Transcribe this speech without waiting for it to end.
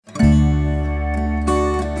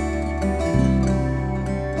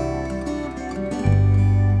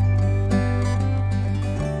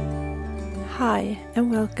Hi, and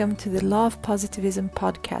welcome to the Law of Positivism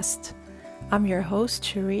podcast. I'm your host,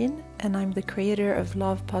 Shireen, and I'm the creator of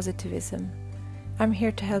Law of Positivism. I'm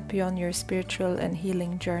here to help you on your spiritual and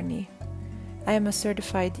healing journey. I am a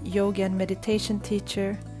certified yoga and meditation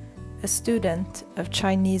teacher, a student of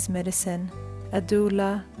Chinese medicine, a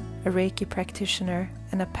doula, a Reiki practitioner,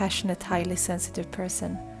 and a passionate, highly sensitive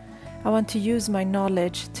person. I want to use my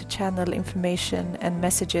knowledge to channel information and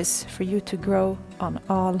messages for you to grow on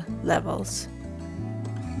all levels.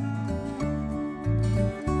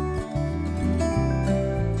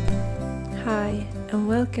 Hi, and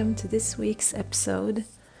welcome to this week's episode.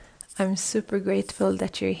 I'm super grateful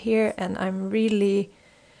that you're here, and I'm really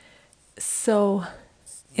so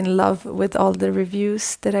in love with all the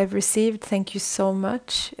reviews that I've received. Thank you so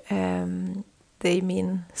much. They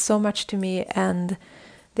mean so much to me, and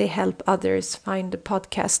they help others find the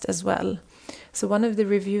podcast as well. So one of the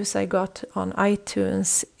reviews I got on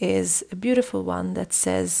iTunes is a beautiful one that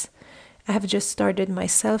says, I have just started my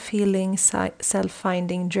self-healing,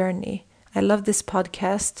 self-finding journey. I love this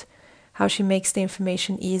podcast, how she makes the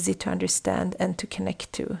information easy to understand and to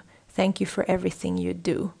connect to. Thank you for everything you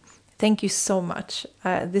do. Thank you so much.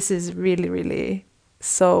 This is really, really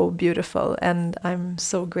so beautiful, and I'm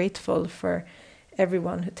so grateful for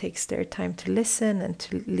everyone who takes their time to listen and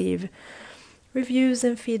to leave reviews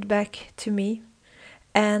and feedback to me.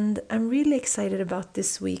 And I'm really excited about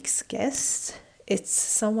this week's guest. It's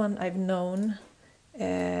someone I've known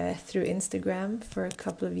through Instagram for a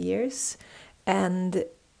couple of years, and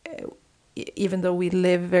even though we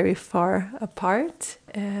live very far apart,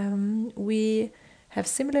 we have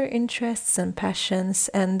similar interests and passions.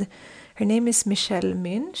 And her name is Michelle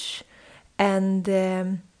Münch, and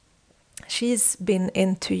she's been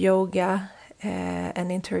into yoga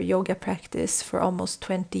and into her yoga practice for almost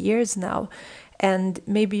 20 years now. And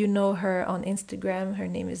maybe you know her on Instagram. Her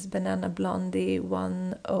name is Banana Blondie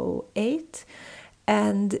 108.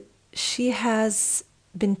 And she has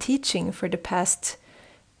been teaching for the past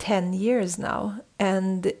 10 years now.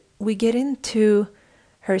 And we get into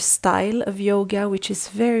her style of yoga, which is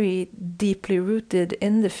very deeply rooted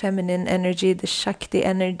in the feminine energy, the Shakti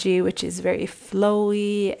energy, which is very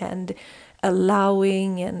flowy and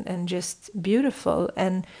allowing and just beautiful.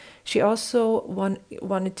 And she also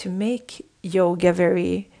wanted to make yoga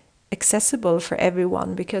very accessible for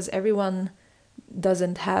everyone, because everyone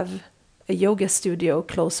doesn't have a yoga studio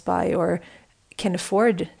close by or can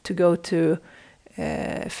afford to go to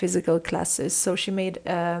physical classes. So she made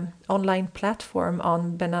an online platform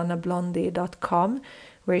on bananablondie.com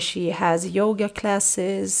where she has yoga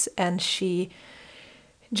classes, and she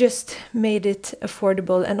just made it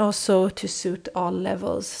affordable and also to suit all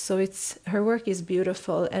levels. So her work is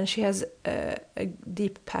beautiful, and she has a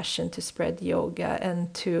deep passion to spread yoga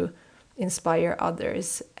and to inspire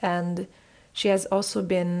others. And she has also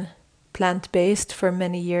been plant-based for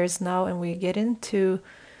many years now, and we get into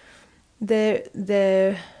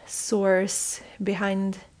the source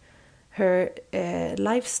behind her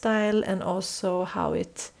lifestyle, and also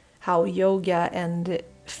how yoga and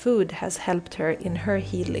food has helped her in her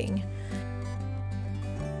healing.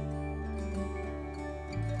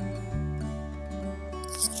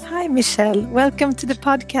 Hi, Michelle. Welcome to the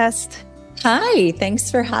podcast. Hi,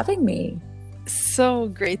 thanks for having me. So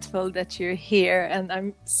grateful that you're here, and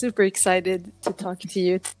I'm super excited to talk to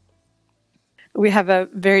you. We have a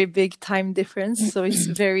very big time difference, so it's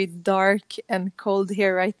very dark and cold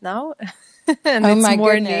here right now. And oh it's my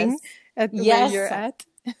morning goodness. at Yes, where you're at.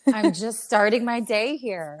 I'm just starting my day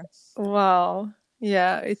here. Wow.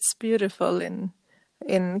 Yeah, it's beautiful in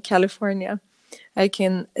California. I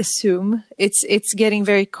can assume it's getting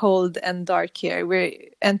very cold and dark here. We're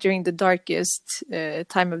entering the darkest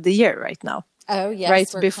time of the year right now. Oh yes, right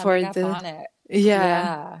we're before coming up on it.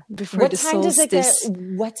 Before the solstice.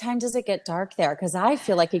 What time does it get dark there? Because I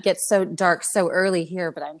feel like it gets so dark so early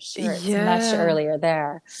here, but I'm sure it's much earlier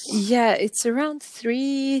there. Yeah, it's around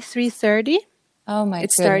 3:30. Oh my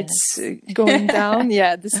goodness. It starts going down.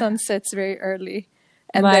 Yeah, the sun sets very early.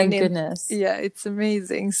 And my goodness. Yeah, it's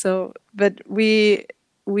amazing. So, but we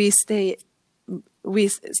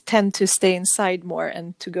tend to stay inside more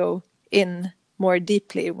and to go in more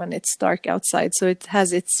deeply when it's dark outside. So it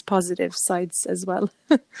has its positive sides as well.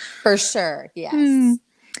 For sure, yes.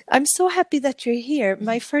 I'm so happy that you're here.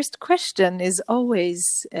 My first question is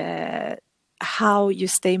always how you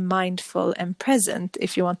stay mindful and present,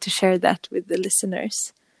 if you want to share that with the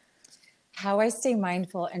listeners. How I stay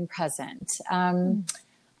mindful and present.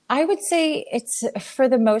 I would say for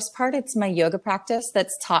the most part, it's my yoga practice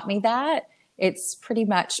that's taught me that. It's pretty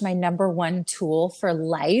much my number one tool for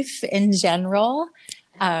life in general.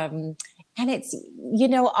 And And it's,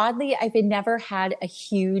 oddly, I've never had a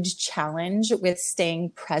huge challenge with staying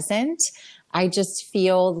present. I just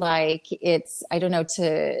feel like it's, I don't know,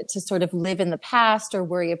 to sort of live in the past or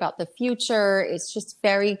worry about the future. It's just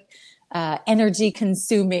very energy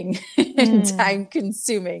consuming and time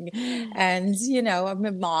consuming. And, I'm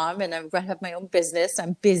a mom and I have my own business.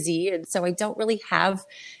 I'm busy. And so I don't really have,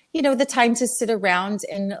 the time to sit around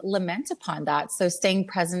and lament upon that. So staying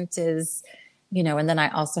present is, and then I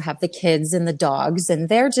also have the kids and the dogs, and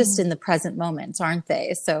they're just in the present moment, aren't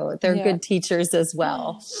they? So they're good teachers as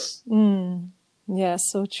well. Yeah,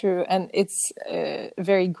 so true. And it's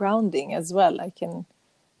very grounding as well. I can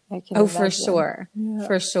Oh, imagine. for sure. Yeah.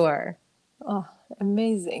 For sure. Oh,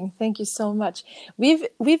 amazing. Thank you so much.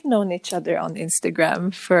 We've known each other on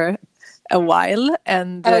Instagram for a while,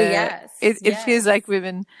 and it feels like we've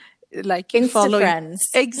been like Insta following friends.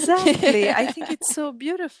 Exactly. I think it's so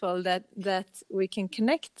beautiful that we can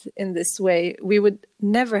connect in this way. We would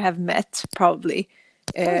never have met probably.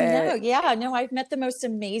 No, I've met the most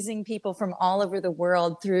amazing people from all over the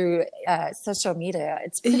world through social media.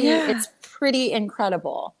 It's pretty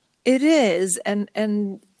incredible. It is,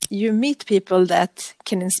 and you meet people that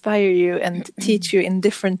can inspire you and teach you in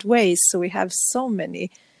different ways. So we have so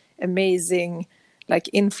many amazing like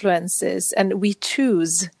influences, and we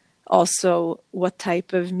choose also what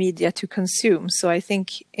type of media to consume. So I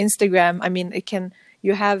think Instagram, I mean,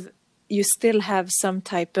 you still have some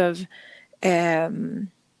type of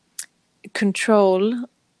control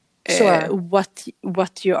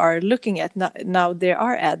what you are looking at. Now there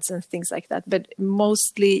are ads and things like that, but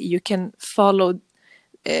mostly you can follow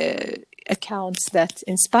accounts that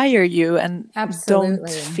inspire you and don't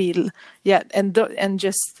feel and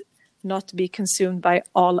just not be consumed by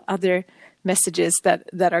all other messages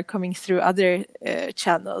that are coming through other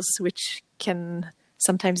channels, which can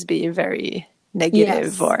sometimes be very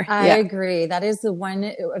negative. Yes, I agree. That is one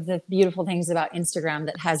of the beautiful things about Instagram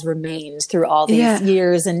that has remained through all these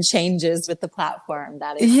years and changes with the platform.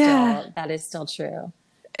 That is still true.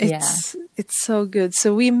 It's so good.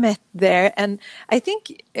 So we met there, and I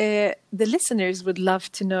think the listeners would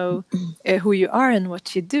love to know who you are and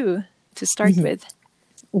what you do to start with.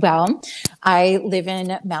 Well, I live in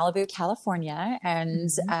Malibu, California, and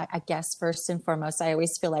I guess first and foremost, I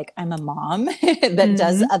always feel like I'm a mom that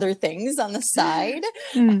does other things on the side.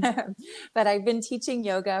 But I've been teaching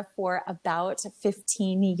yoga for about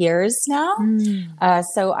 15 years now.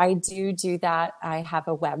 So I do that. I have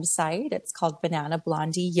a website. It's called Banana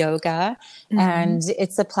Blondie Yoga, and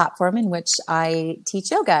it's a platform in which I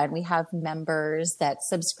teach yoga, and we have members that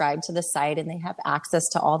subscribe to the site, and they have access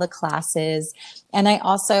to all the classes. And I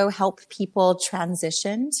also help people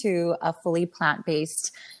transition to a fully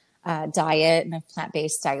plant-based diet and a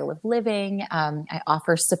plant-based style of living. I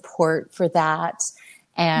offer support for that.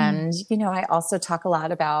 And, I also talk a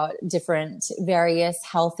lot about different various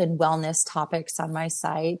health and wellness topics on my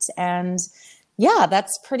site. And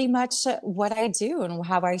that's pretty much what I do, and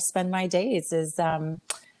how I spend my days is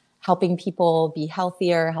helping people be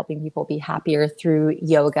healthier, helping people be happier through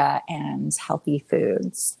yoga and healthy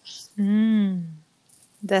foods.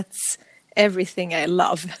 That's everything I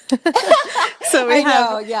love. So we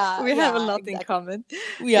have a lot in common.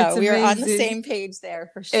 Yeah, we are on the same page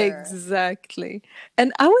there for sure. Exactly.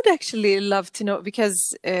 And I would actually love to know,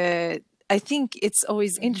 because I think it's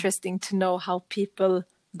always interesting to know how people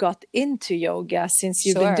got into yoga, since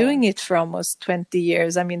you've been doing it for almost 20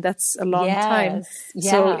 years. I mean, that's a long time.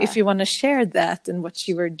 So if you want to share that and what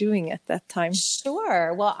you were doing at that time.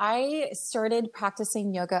 Sure. Well, I started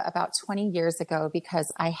practicing yoga about 20 years ago because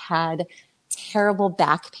I had terrible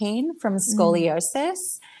back pain from scoliosis.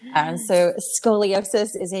 So scoliosis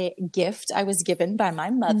is a gift I was given by my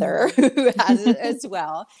mother, who has it as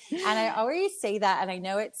well. And I always say that, and I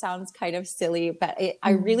know it sounds kind of silly, but I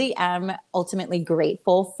really am ultimately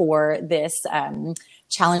grateful for this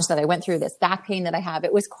challenge that I went through, this back pain that I have.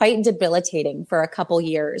 It was quite debilitating for a couple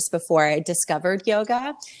years before I discovered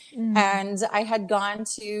yoga. And I had gone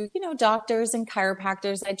to, doctors and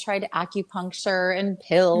chiropractors. I tried acupuncture and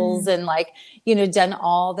pills and done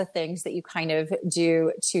all the things that you kind of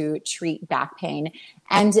do to treat back pain.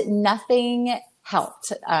 And nothing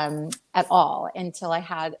helped at all until I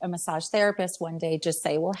had a massage therapist one day just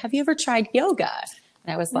say, well, have you ever tried yoga?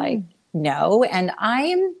 And I was like, no. And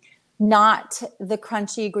I'm not the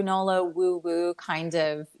crunchy granola woo-woo kind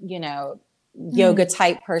of, yoga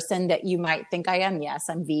type person that you might think I am. Yes,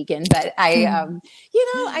 I'm vegan, but I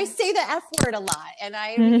say the F word a lot, and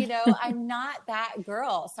I'm not that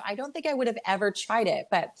girl. So I don't think I would have ever tried it.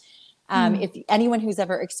 But if anyone who's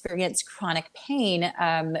ever experienced chronic pain,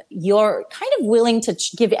 you're kind of willing to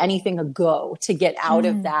give anything a go to get out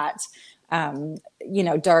of that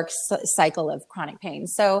dark cycle of chronic pain.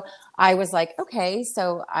 So I was like, okay.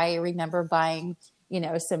 So I remember buying,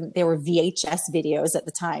 there were VHS videos at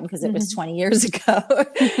the time because it was 20 years ago.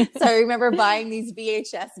 So I remember buying these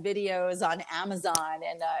VHS videos on Amazon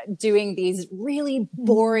and doing these really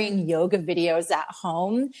boring yoga videos at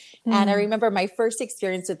home. And I remember my first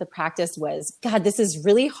experience with the practice was, God, this is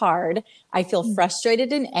really hard. I feel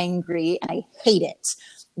frustrated and angry and I hate it.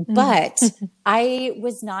 But I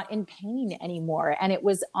was not in pain anymore. And it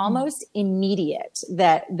was almost immediate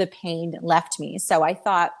that the pain left me. So I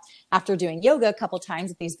thought, after doing yoga a couple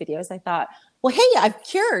times with these videos, I thought, well, hey, I've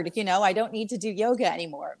cured, I don't need to do yoga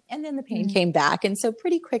anymore. And then the pain came back. And so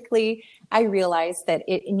pretty quickly, I realized that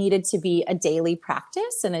it needed to be a daily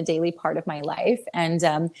practice and a daily part of my life.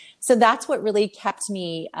 And so that's what really kept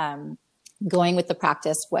me going with the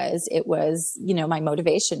practice. My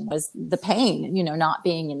motivation was the pain, not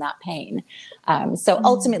being in that pain. So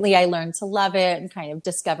ultimately I learned to love it and kind of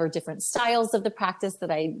discover different styles of the practice that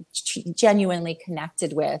I genuinely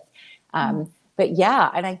connected with. But yeah,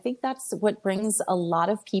 and I think that's what brings a lot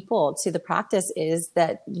of people to the practice is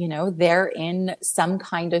that, they're in some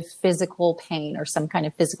kind of physical pain or some kind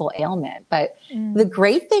of physical ailment. But the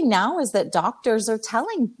great thing now is that doctors are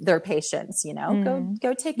telling their patients,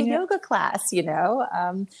 go take a yoga class,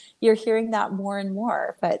 you're hearing that more and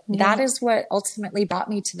more. But that is what ultimately brought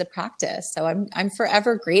me to the practice. So I'm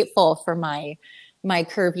forever grateful for my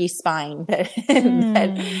curvy spine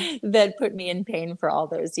that put me in pain for all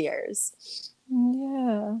those years.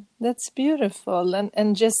 Yeah, that's beautiful.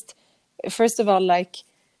 And just, first of all, like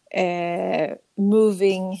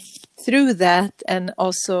moving through that and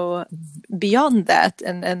also beyond that.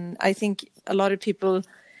 And I think a lot of people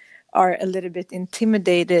are a little bit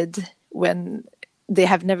intimidated when they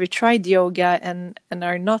have never tried yoga and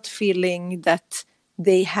are not feeling that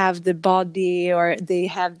they have the body or they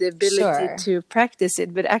have the ability to practice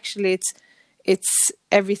it. But actually it's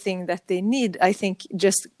everything that they need. I think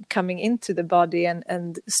just coming into the body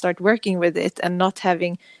and start working with it and not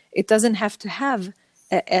having, it doesn't have to have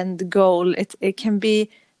an end goal. It can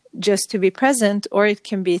be just to be present, or it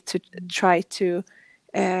can be to try to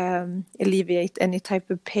alleviate any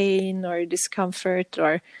type of pain or discomfort,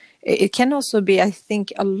 or it can also be, I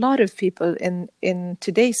think a lot of people in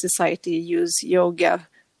today's society use yoga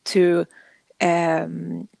to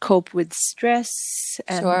cope with stress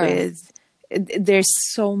and with, there's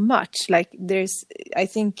so much, like I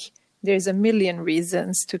think there's a million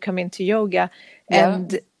reasons to come into yoga.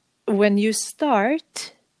 And when you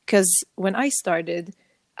start, because when I started,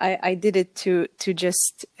 I did it to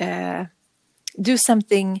just do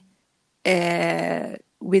something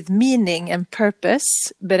with meaning and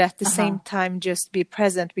purpose, but at the same time just be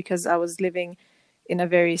present, because I was living in a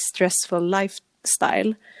very stressful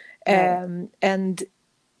lifestyle. And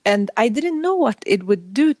I didn't know what it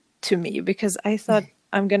would do to me, because I thought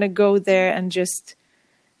I'm going to go there and just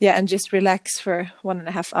relax for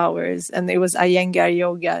 1.5 hours. And it was Iyengar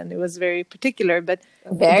yoga, and it was very particular, but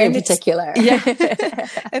very particular.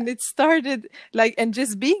 And it started like, and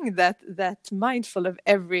just being that mindful of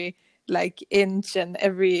every like inch and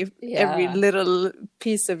every little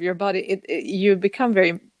piece of your body, you become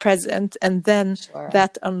very present, and then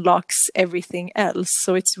that unlocks everything else.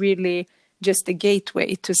 So it's really just a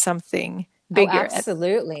gateway to something bigger. Oh,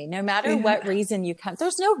 absolutely. No matter what reason you come,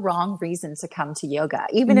 there's no wrong reason to come to yoga,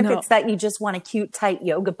 even if it's that you just want a cute, tight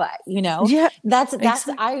yoga butt, that's,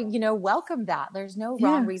 exactly. I welcome that. There's no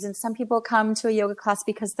wrong reason. Some people come to a yoga class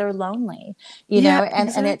because they're lonely,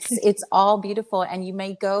 and it's all beautiful. And you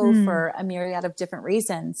may go for a myriad of different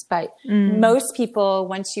reasons, but most people,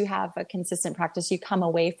 once you have a consistent practice, you come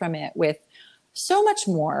away from it with so much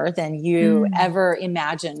more than you ever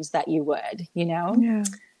imagined that you would, Yeah.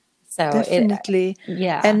 So definitely.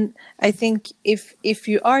 And I think if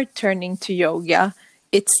you are turning to yoga,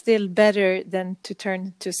 it's still better than to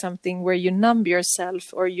turn to something where you numb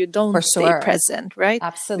yourself or you don't stay present, right?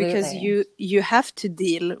 Absolutely. Because you have to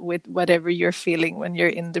deal with whatever you're feeling when you're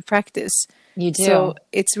in the practice. You do. So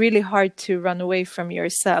it's really hard to run away from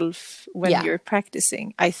yourself when you're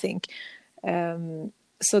practicing, I think.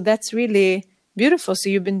 So that's really beautiful. So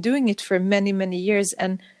you've been doing it for many, many years.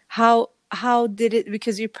 And how did it,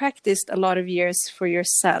 because you practiced a lot of years for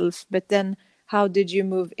yourself, but then how did you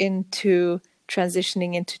move into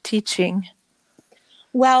transitioning into teaching?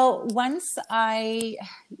 Well, once I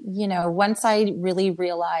really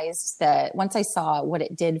realized that, once I saw what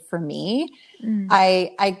it did for me,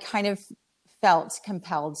 I kind of felt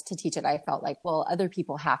compelled to teach it. I felt like, well, other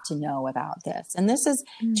people have to know about this. And this is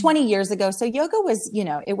 20 years ago. So yoga was,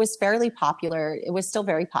 it was fairly popular. It was still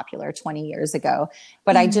very popular 20 years ago,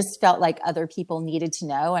 but I just felt like other people needed to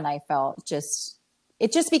know. And I felt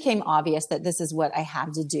it just became obvious that this is what I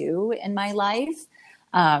had to do in my life.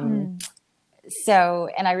 So,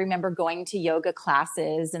 and I remember going to yoga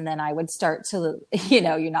classes, and then I would start to,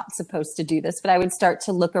 you're not supposed to do this, but I would start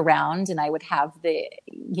to look around, and I would have the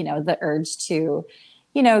urge to,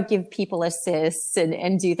 give people assists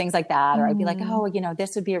and do things like that. Or I'd be like, oh,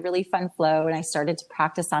 this would be a really fun flow. And I started to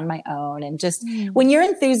practice on my own. And just when you're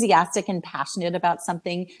enthusiastic and passionate about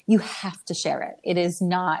something, you have to share it. It is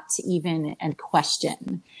not even a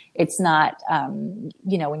question. It's not,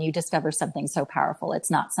 when you discover something so powerful,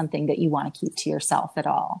 it's not something that you want to keep to yourself at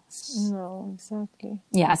all. No, exactly.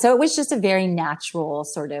 Yeah. So it was just a very natural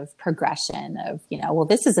sort of progression of, well,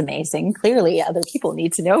 this is amazing. Clearly other people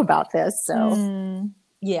need to know about this. So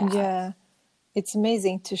yeah, it's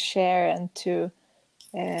amazing to share and to,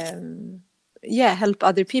 help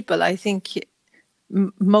other people. I think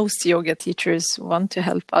most yoga teachers want to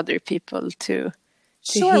help other people to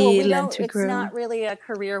heal and to grow. It's not really a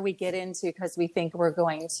career we get into because we think we're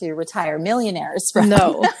going to retire millionaires from.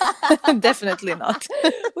 No, definitely not.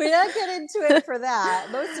 We don't get into it for that.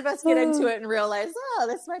 Most of us get into it and realize,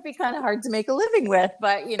 this might be kind of hard to make a living with,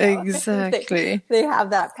 but exactly. they have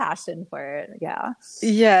that passion for it. Yeah.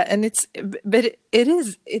 Yeah. And it's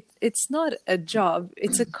not a job,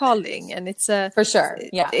 it's a calling, and it's for sure.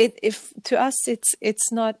 Yeah. If to us,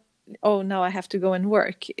 it's not, oh, now I have to go and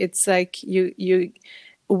work. It's like you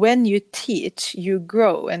when you teach, you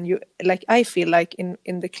grow, and you, like, I feel like in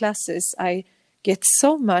the classes, I get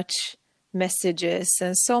so much messages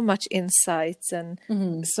and so much insights and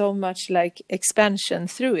so much like expansion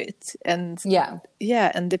through it. And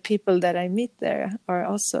and the people that I meet there are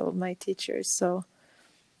also my teachers. So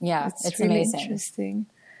it's really amazing. Interesting.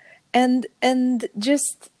 And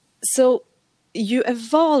just so you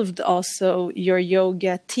evolved also your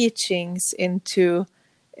yoga teachings into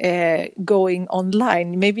going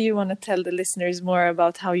online. Maybe you want to tell the listeners more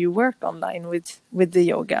about how you work online with the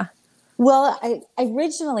yoga. Well, I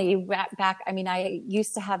originally back, I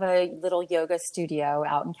used to have a little yoga studio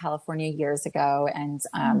out in California years ago. And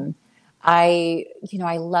I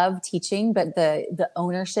love teaching, but the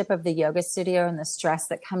ownership of the yoga studio and the stress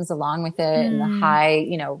that comes along with it and the high,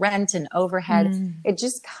 rent and overhead, it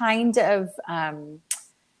just kind of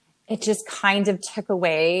took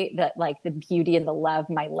away that, like, the beauty and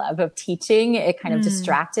my love of teaching. It kind of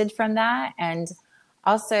distracted from that. And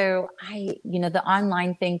also the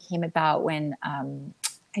online thing came about when,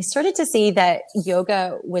 I started to see that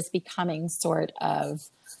yoga was becoming sort of,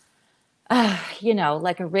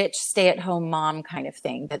 like a rich stay-at-home mom kind of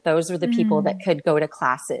thing, that those were the people that could go to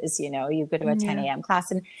classes. You go to a 10 a.m. class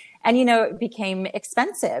and it became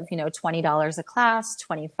expensive, $20 a class,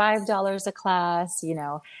 $25 a class,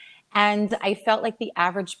 and I felt like the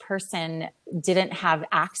average person didn't have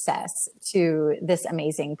access to this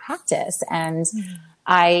amazing practice. And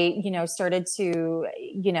I, started to,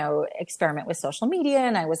 experiment with social media,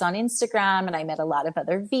 and I was on Instagram, and I met a lot of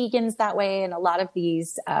other vegans that way. And a lot of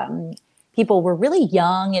these, people were really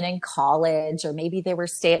young and in college, or maybe they were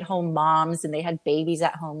stay-at-home moms and they had babies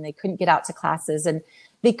at home. They couldn't get out to classes, and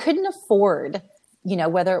they couldn't afford,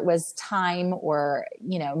 whether it was time or,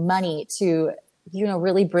 money to,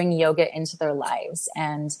 really bring yoga into their lives.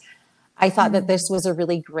 And I thought that this was a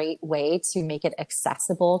really great way to make it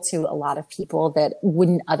accessible to a lot of people that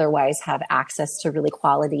wouldn't otherwise have access to really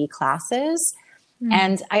quality classes.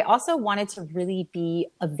 And I also wanted to really be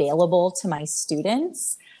available to my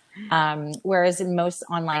students. Whereas in most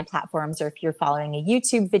online platforms, or if you're following a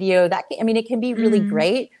YouTube video, it can be really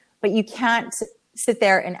great, but you can't sit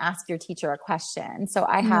there and ask your teacher a question. So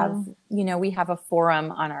I have, we have a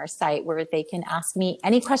forum on our site where they can ask me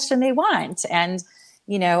any question they want. And,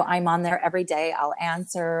 I'm on there every day. I'll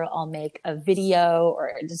answer, I'll make a video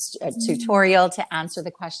or just a tutorial to answer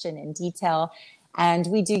the question in detail. And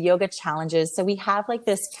we do yoga challenges. So we have like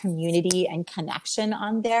this community and connection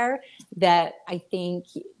on there that I think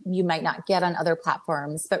you might not get on other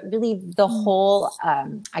platforms. But really the whole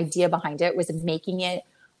idea behind it was making it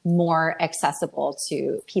more accessible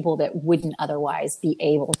to people that wouldn't otherwise be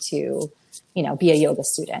able to, be a yoga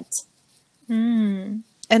student.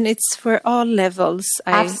 And it's for all levels.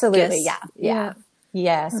 Absolutely. I guess. Yeah.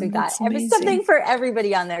 Yes, we got something for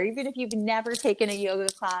everybody on there. Even if you've never taken a yoga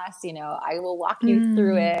class, I will walk you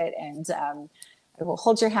through it, and I will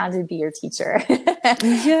hold your hand and be your teacher.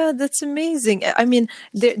 Yeah, that's amazing. I mean,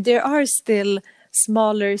 there are still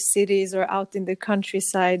smaller cities or out in the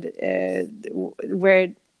countryside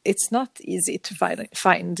where it's not easy to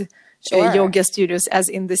find Sure. yoga studios, as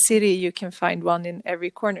in the city you can find one in every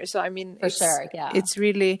corner. So I mean, For sure. Yeah. it's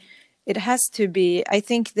really, it has to be, I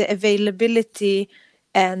think, the availability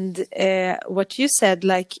and what you said,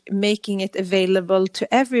 like making it available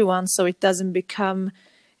to everyone, so it doesn't become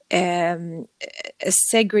a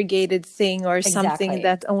segregated thing or something Exactly.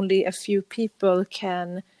 that only a few people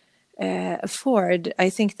can afford. I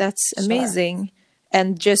think that's amazing.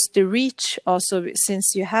 And just the reach also,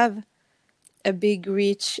 since you have a big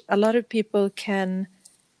reach, a lot of people can,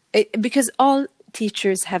 because all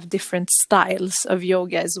teachers have different styles of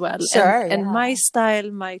yoga as well. Sure. And Yeah. my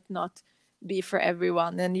style might not be for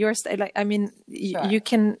everyone, and your style, like, I mean, Sure. you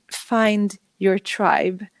can find your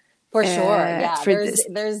tribe. For sure. Yeah. For this.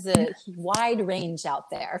 There's a wide range out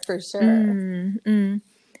there for sure.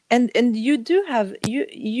 And you do have,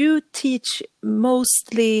 you teach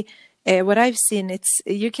mostly, what I've seen, it's,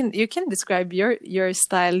 you can describe your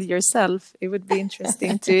style yourself. It would be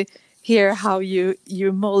interesting to hear how you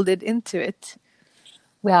molded into it.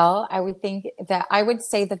 Well, I would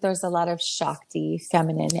say that there's a lot of Shakti,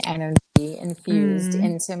 feminine energy infused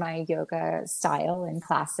into my yoga style and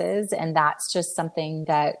classes. And that's just something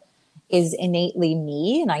that is innately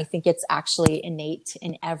me. And I think it's actually innate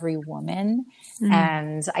in every woman.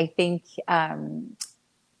 And I think,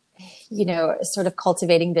 sort of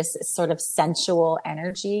cultivating this sort of sensual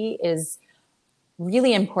energy is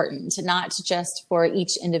really important, not just for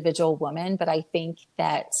each individual woman, but I think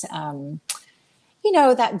that,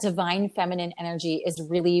 that divine feminine energy is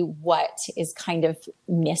really what is kind of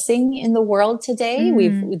missing in the world today.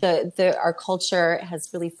 Our culture has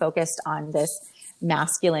really focused on this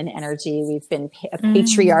masculine energy. We've been a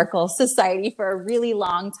patriarchal society for a really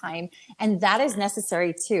long time. And that is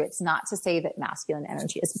necessary too. It's not to say that masculine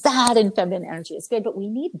energy is bad and feminine energy is good, but we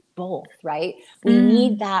need both, right? We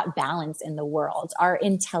need that balance in the world. Our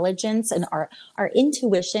intelligence and our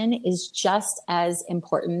intuition is just as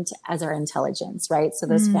important as our intelligence, right? So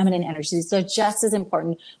those feminine energies are just as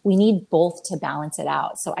important. We need both to balance it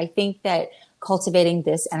out. So I think that cultivating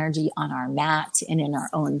this energy on our mat and in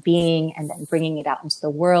our own being, and then bringing it out into the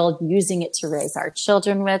world, using it to raise our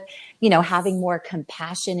children with, having more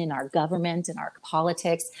compassion in our government and our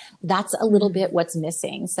politics. That's a little bit what's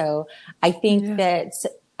missing. So I think that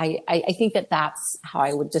I think that that's how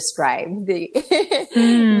I would describe the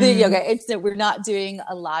the yoga. It's that we're not doing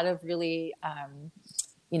a lot of really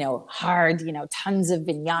hard, tons of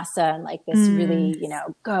vinyasa and like this really,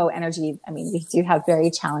 go energy. I mean, we do have very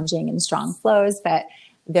challenging and strong flows, but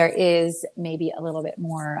there is maybe a little bit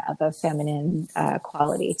more of a feminine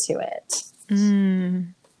quality to it.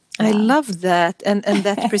 I love that. And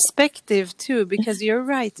that perspective too, because you're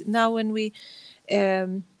right. Now when we, I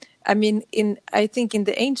think in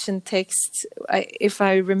the ancient texts, if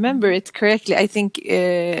I remember it correctly, I think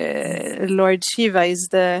Lord Shiva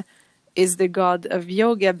is the god of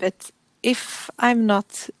yoga, but if I'm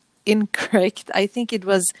not incorrect, I think it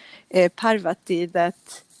was Parvati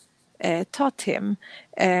that taught him,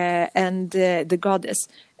 and the goddess.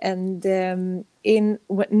 And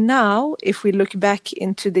now, if we look back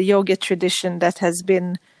into the yoga tradition that has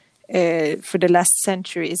been for the last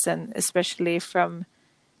centuries, and especially from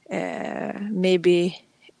maybe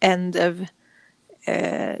end of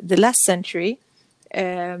the last century,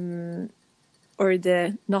 or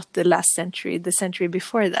not the last century, the century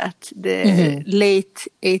before that, the late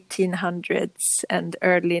 1800s and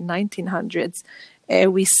early 1900s,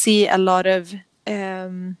 we see a lot of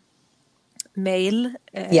male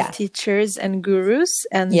teachers and gurus,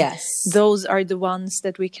 and those are the ones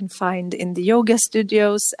that we can find in the yoga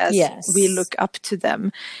studios as we look up to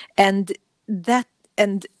them, and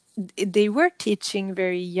they were teaching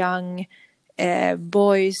very young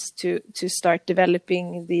boys to start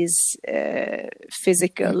developing these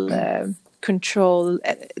physical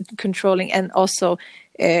controlling and also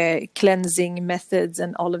cleansing methods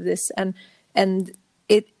and all of this, and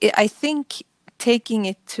it I think taking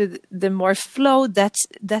it to the more flow that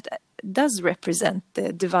does represent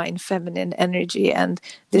the divine feminine energy and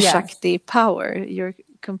the Shakti power. You're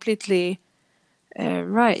completely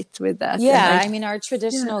right with that. Yeah, our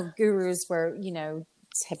traditional gurus were,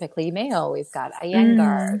 typically male. We've got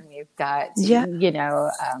Iyengar, we've got,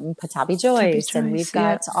 Patabi Joyce, and we've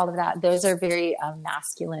got all of that. Those are very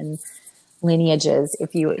masculine lineages,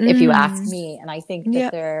 if you ask me. And I think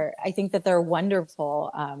that they're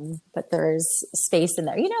wonderful. But there's space in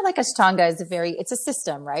there, like Ashtanga is it's a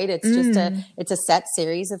system, right? It's just it's a set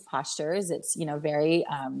series of postures. It's, very,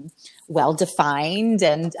 well defined,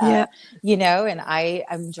 and, and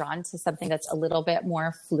I'm drawn to something that's a little bit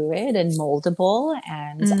more fluid and moldable.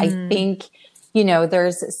 And I think,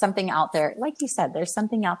 there's something out there. Like you said, there's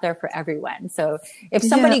something out there for everyone. So if Yeah.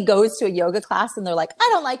 somebody goes to a yoga class and they're like, I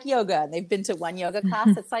don't like yoga, and they've been to one yoga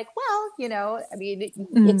class, it's like, well, I mean,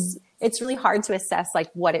 it's really hard to assess like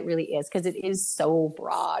what it really is, because it is so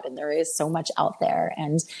broad and there is so much out there.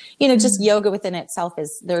 And, just yoga within itself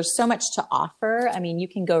there's so much to offer. I mean, you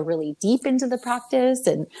can go really deep into the practice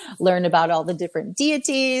and learn about all the different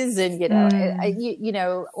deities and,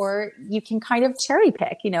 or you can kind of cherry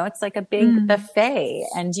pick, it's like a big buffet,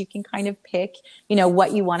 and you can kind of pick,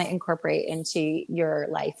 what you want to incorporate into your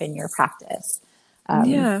life and your practice.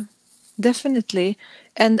 Yeah, definitely.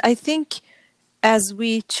 And I think as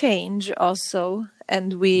we change also,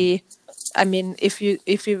 and I mean, if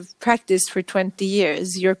you've practiced for 20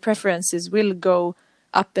 years, your preferences will go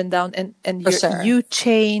up and down, and Sure. you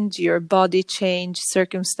change, your body change,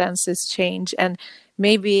 circumstances change. And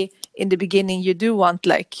maybe in the beginning you do want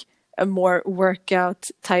like a more workout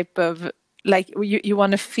type of, like you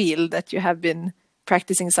want to feel that you have been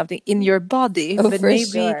practicing something in your body. Oh, But for maybe,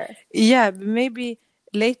 sure. yeah, maybe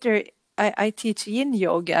later I teach yin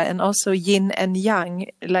yoga and also yin and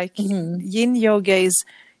yang. Like yin yoga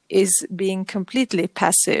is being completely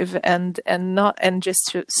passive and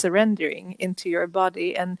just surrendering into your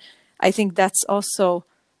body. And I think that's also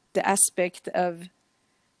the aspect of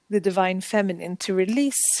the divine feminine, to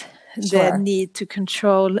release the Sure. need to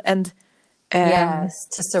control and Yes,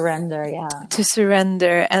 to surrender. Yeah. to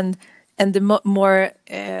surrender. And the more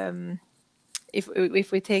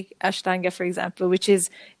if we take Ashtanga, for example, which is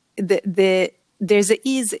there's a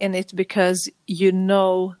ease in it because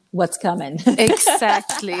What's coming.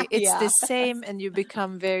 exactly, it's Yeah. the same, and you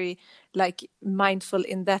become very like mindful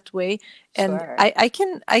in that way. And Sure. I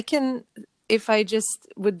can, if I just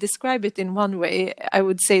would describe it in one way, I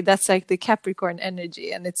would say that's like the Capricorn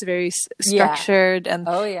energy, and it's very structured and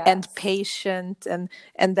Oh, yes. and patient,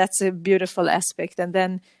 and that's a beautiful aspect. And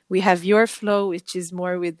then we have your flow, which is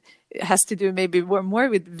more with, it has to do maybe more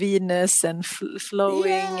with Venus and flowing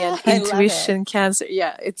Yeah, and I love intuition, Cancer.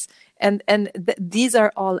 Yeah, it's these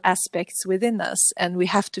are all aspects within us, and we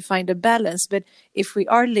have to find a balance. But if we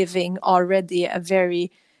are living already a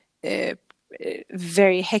very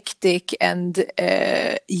very hectic and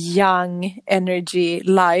young energy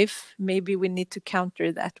life, maybe we need to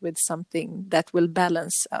counter that with something that will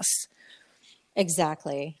balance us.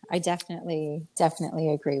 Exactly. I definitely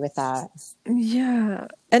agree with that. Yeah,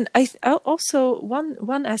 and I also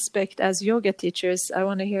one aspect as yoga teachers, I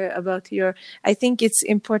want to hear about your. I think it's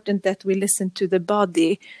important that we listen to the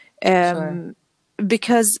body, Sure.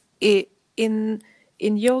 because in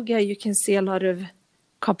yoga you can see a lot of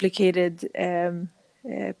complicated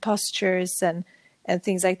postures and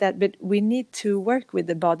things like that. But we need to work with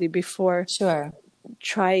the body before Sure.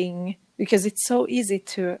 trying, because it's so easy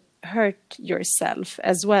to hurt yourself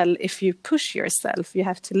as well. If you push yourself, you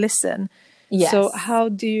have to listen. Yes. So how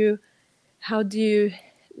do you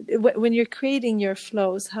when you're creating your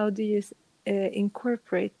flows, how do you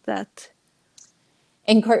incorporate that?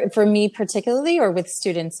 For me particularly, or with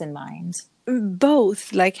students in mind?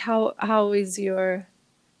 Both. Like how is your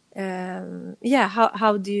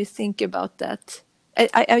how do you think about that?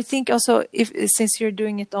 I think also, if since you're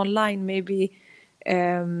doing it online, maybe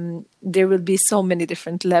there will be so many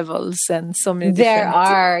different levels and so many There different.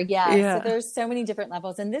 are, yeah. Yeah. So there's so many different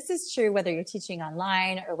levels, and this is true whether you're teaching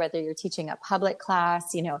online or whether you're teaching a public class.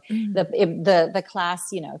 The class,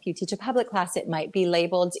 if you teach a public class, it might be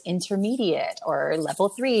labeled intermediate or level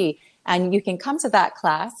 3, and you can come to that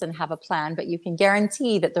class and have a plan, but you can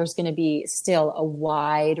guarantee that there's going to be still a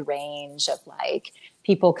wide range of like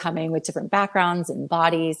people coming with different backgrounds and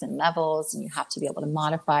bodies and levels, and you have to be able to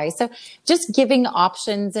modify. So just giving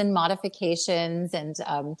options and modifications. And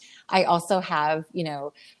I also have,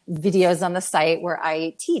 videos on the site where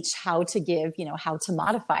I teach how to give, how to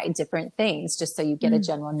modify different things, just so you get a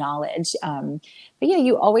general knowledge. But yeah,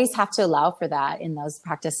 you always have to allow for that in those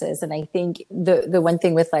practices. And I think the one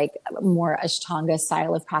thing with like more Ashtanga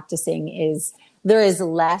style of practicing is there is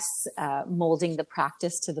less molding the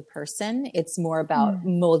practice to the person. It's more about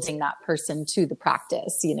molding that person to the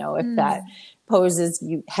practice. If that poses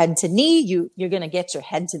you head to knee, you're going to get your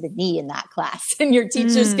head to the knee in that class, and your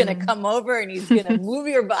teacher's going to come over and he's going to move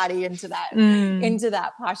your body into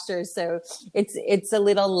that posture. So it's a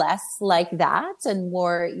little less like that and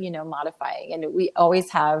more, modifying. And we always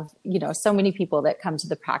have, so many people that come to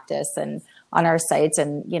the practice and on our sites.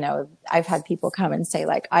 And, I've had people come and say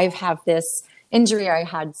like, I have this injury, or I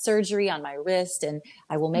had surgery on my wrist, and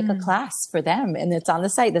I will make a class for them. And it's on the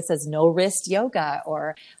site that says no wrist yoga.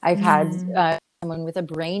 Or I've had someone with a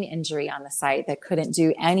brain injury on the site that couldn't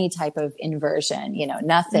do any type of inversion,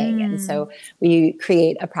 nothing. And so we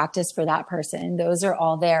create a practice for that person. Those are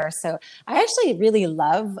all there. So I actually really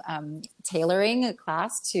love tailoring a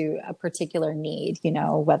class to a particular need,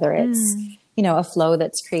 whether it's, a flow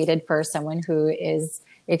that's created for someone who is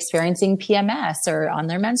experiencing PMS or on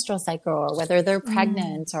their menstrual cycle, or whether they're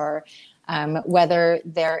pregnant, or whether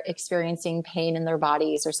they're experiencing pain in their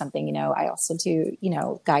bodies or something. I also do,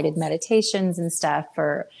 guided meditations and stuff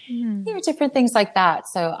for different things like that.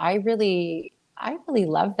 So I really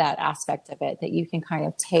love that aspect of it, that you can kind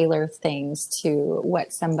of tailor things to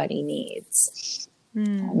what somebody needs.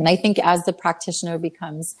 And I think as the practitioner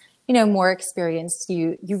becomes, more experienced,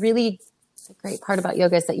 you really, the great part about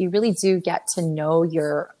yoga is that you really do get to know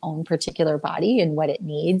your own particular body and what it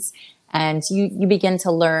needs. And you begin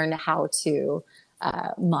to learn how to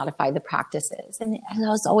modify the practices. And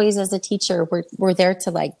as always, as a teacher, we're there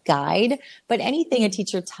to like guide, but anything a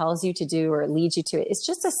teacher tells you to do or leads you to it, it's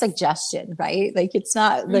just a suggestion, right? Like, it's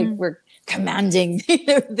not like we're commanding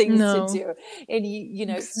things to do. And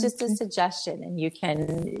it's just a suggestion, and you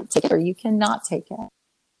can take it or you cannot take it.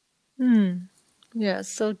 Yeah,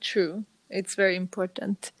 so true. It's very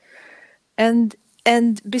important. And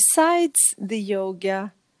besides the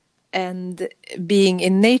yoga and being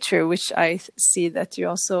in nature, which I see that you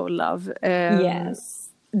also love,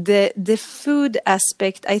 yes, the food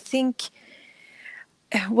aspect, I think,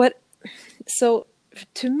 so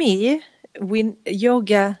to me,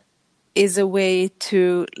 yoga is a way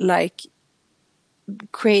to like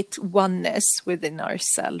create oneness within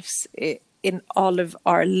ourselves in all of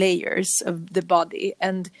our layers of the body.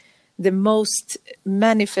 And the most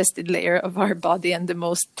manifested layer of our body and the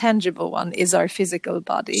most tangible one is our physical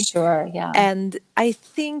body. Sure, yeah. And I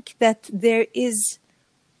think that there is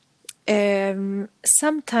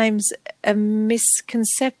sometimes a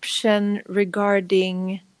misconception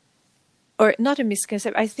regarding, or not a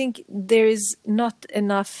misconception, I think there is not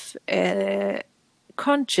enough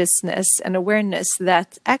consciousness and awareness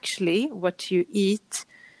that actually what you eat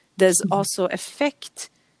does also affect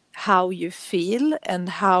how you feel and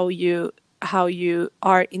how you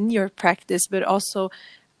are in your practice, but also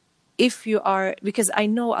if you are, because I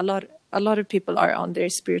know a lot of people are on their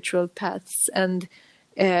spiritual paths, and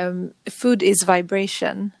food is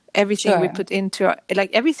vibration. Everything we put into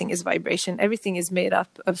everything is vibration. Everything is made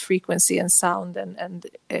up of frequency and sound and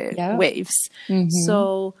waves.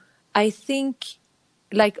 So I think,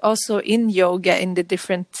 like, also in yoga, in the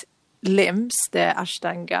different limbs, the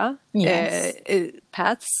Ashtanga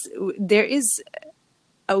paths, there is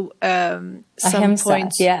some ahimsa,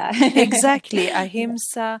 points, exactly,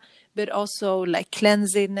 ahimsa, but also like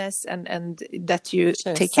cleanliness and that you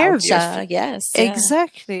take care of yourself.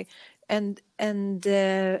 Exactly, and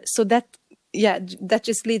so that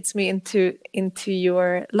just leads me into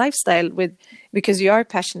your lifestyle, because you are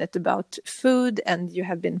passionate about food and you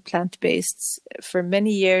have been plant-based for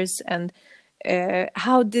many years. And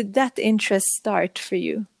how did that interest start for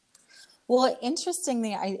you? Well,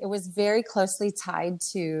 interestingly, it was very closely tied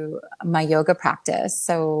to my yoga practice.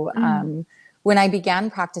 So when I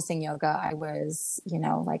began practicing yoga, I was,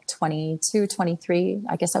 like 22, 23.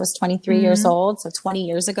 I guess I was 23 years old. So 20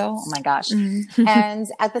 years ago. Oh my gosh. And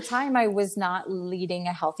at the time, I was not leading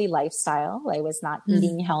a healthy lifestyle. I was not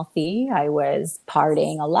eating healthy. I was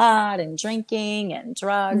partying a lot and drinking and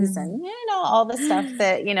drugs and, all the stuff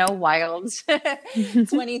that, wild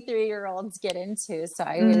 23-year-olds get into. So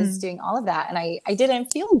I was doing all of that, and I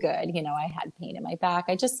didn't feel good. I had pain in my back.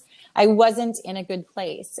 I wasn't in a good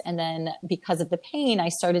place. And then because of the pain, I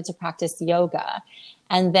started to practice yoga.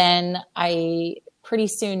 And then I pretty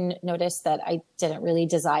soon noticed that I didn't really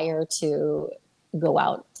desire to go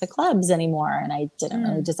out to clubs anymore. And I didn't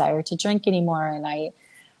really desire to drink anymore. And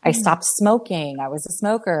I stopped smoking. I was a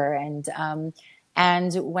smoker.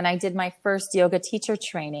 And when I did my first yoga teacher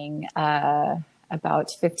training,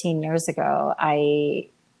 about 15 years ago, a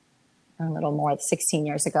little more, 16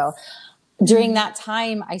 years ago, during that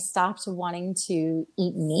time, I stopped wanting to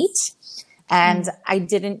eat meat, and I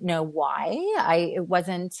didn't know why. It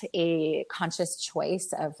wasn't a conscious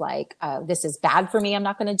choice of like, this is bad for me, I'm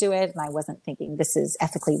not going to do it. And I wasn't thinking this is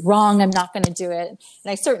ethically wrong, I'm not going to do it. And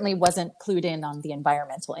I certainly wasn't clued in on the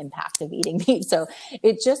environmental impact of eating meat. So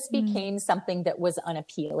it just became something that was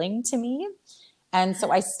unappealing to me. And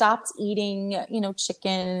so I stopped eating,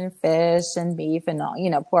 chicken, fish, and beef, and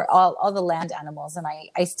pork, all the land animals. And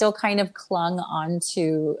I still kind of clung on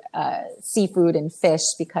to seafood and fish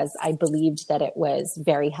because I believed that it was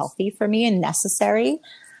very healthy for me and necessary.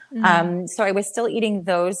 So I was still eating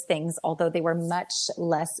those things, although they were much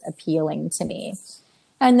less appealing to me.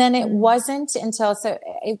 And then it wasn't until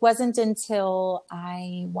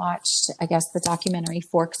I watched, I guess, the documentary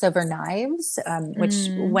Forks Over Knives, which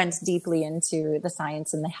went deeply into the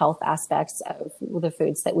science and the health aspects of the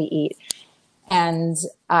foods that we eat. And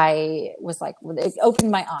I was like, it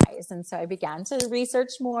opened my eyes. And so I began to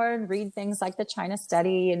research more and read things like the China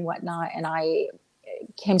Study and whatnot. And I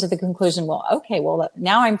came to the conclusion, well,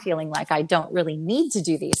 now I'm feeling like I don't really need to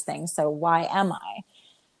do these things. So why am I?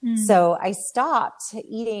 So I stopped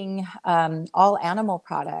eating all animal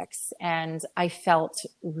products, and I felt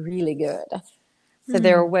really good. So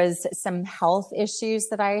there was some health issues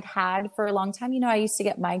that I had had for a long time. I used to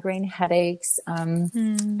get migraine headaches.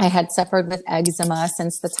 I had suffered with eczema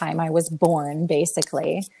since the time I was born,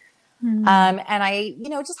 basically. And I,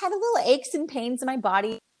 just had a little aches and pains in my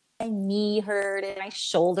body. My knee hurt and my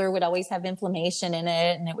shoulder would always have inflammation in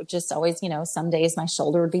it. And it would just always, some days my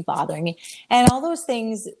shoulder would be bothering me. And all those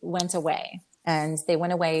things went away, and they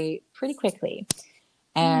went away pretty quickly.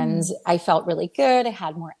 And I felt really good. I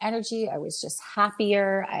had more energy. I was just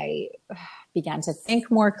happier. I began to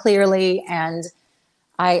think more clearly. And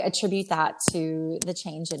I attribute that to the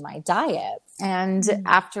change in my diet. And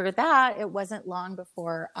after that, it wasn't long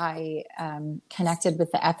before I connected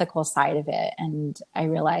with the ethical side of it. And I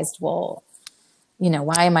realized, why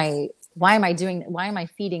am I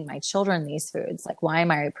feeding my children these foods? Like, why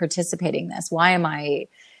am I participating in this? Why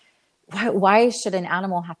should an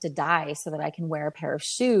animal have to die so that I can wear a pair of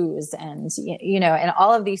shoes? And, and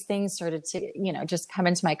all of these things started to, just come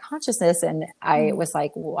into my consciousness. And I was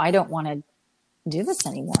like, well, I don't want to do this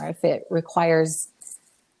anymore. If it requires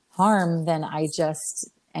harm, then I just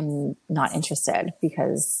am not interested,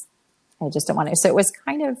 because I just don't want to. So it was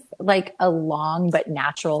kind of like a long but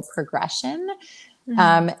natural progression.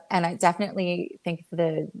 And I definitely think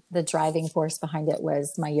the driving force behind it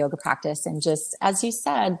was my yoga practice. And just, as you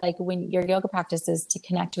said, like, when your yoga practice is to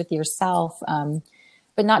connect with yourself,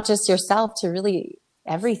 but not just yourself, to really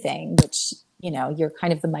everything, which, you're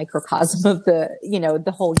kind of the microcosm of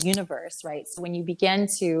the whole universe, right? So when you begin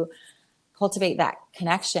to cultivate that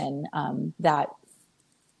connection, that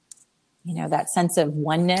sense of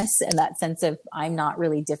oneness, and that sense of, I'm not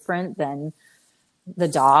really different than the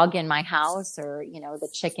dog in my house, or, the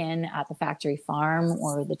chicken at the factory farm,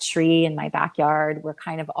 or the tree in my backyard. We're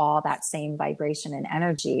kind of all that same vibration and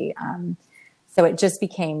energy. So it just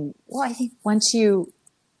became, I think once you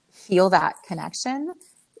feel that connection,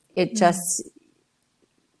 it just,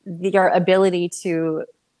 your ability to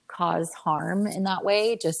cause harm in that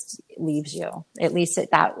way just leaves you. At least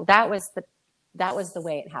that was the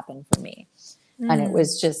way it happened for me. And it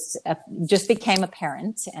was just became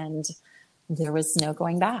apparent, and there was no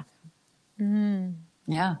going back.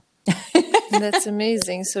 Yeah. That's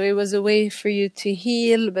amazing. So it was a way for you to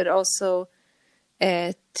heal, but also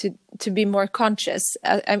to be more conscious.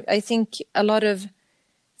 I think a lot of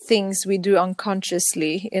things we do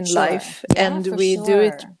unconsciously in life, and we do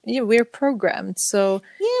it. Yeah, we're programmed. So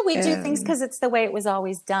we do things because it's the way it was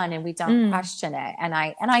always done, and we don't question it. And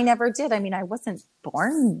I never did. I mean, I wasn't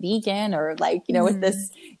born vegan, or with this,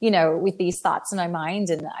 with these thoughts in my mind,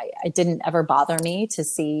 and it didn't ever bother me to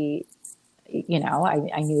see.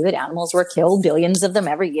 I knew that animals were killed, billions of them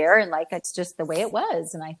every year. And it's just the way it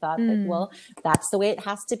was. And I thought that, that's the way it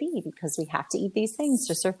has to be, because we have to eat these things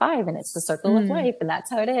to survive. And it's the circle of life. And that's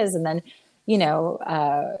how it is. And then,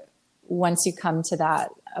 once you come to that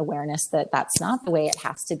awareness that that's not the way it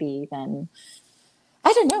has to be, then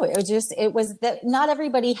I don't know. It was that not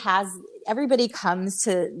everybody comes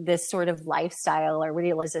to this sort of lifestyle or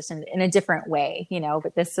realization in a different way,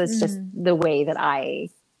 but this was just the way that I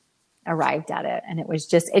arrived at it. And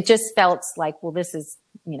it just felt like, well, this is,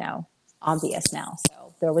 obvious now.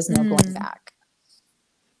 So there was no going back.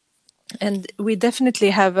 And we definitely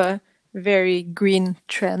have a very green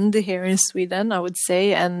trend here in Sweden, I would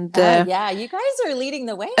say. And yeah, you guys are leading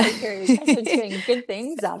the way here. You guys are doing good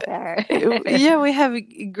things out there. Yeah, we have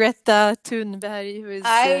Greta Thunberg, who is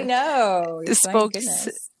I know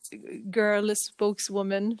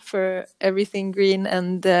spokeswoman for everything green.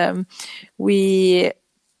 And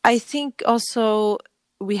I think also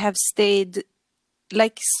we have stayed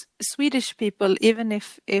like Swedish people, even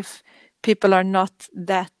if people are not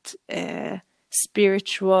that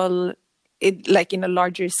spiritual, in a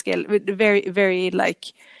larger scale, very, very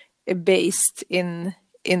based in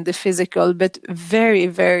the physical, but very,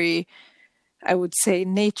 very, I would say,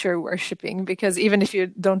 nature worshipping, because even if you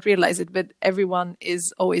don't realize it, but everyone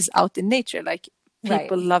is always out in nature.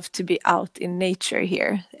 People love to be out in nature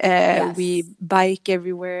here. Yes. We bike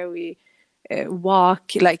everywhere. We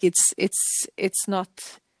walk. It's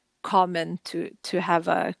not common to have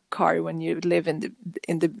a car when you live in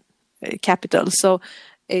the capital. So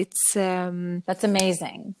it's That's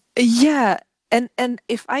amazing. yeah, and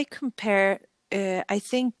if I compare, I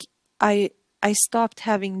think I stopped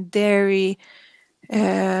having dairy.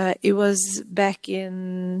 It was back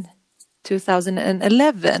in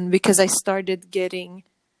 2011 because I started getting,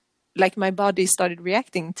 like, my body started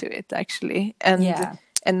reacting to it actually, Yeah.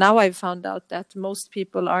 and now I've found out that most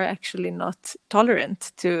people are actually not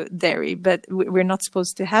tolerant to dairy, but we're not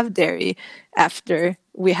supposed to have dairy after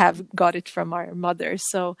we have got it from our mother.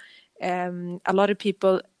 So a lot of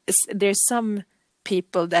people, there's some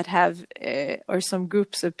people that have, or some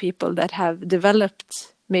groups of people that have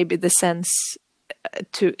developed maybe the sense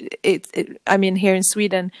to I mean, here in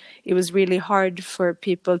Sweden, it was really hard for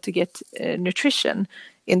people to get nutrition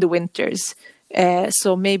in the winters.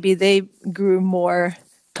 So maybe they grew more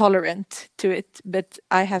tolerant to it, but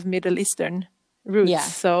I have Middle Eastern roots, Yeah.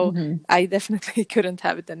 so I definitely couldn't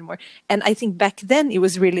have it anymore. And I think back then it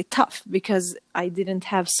was really tough because I didn't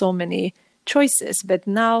have so many choices. But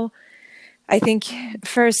now I think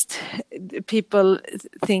first people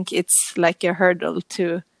think it's like a hurdle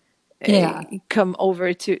to come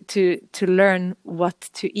over to learn what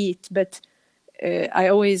to eat. But I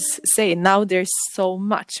always say now there's so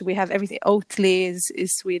much. We have everything. Oatly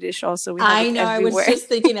is Swedish also. We have I it know. everywhere. I was just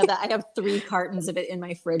thinking of that. I have 3 cartons of it in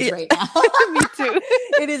my fridge right now. Me too.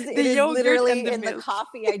 It is literally in the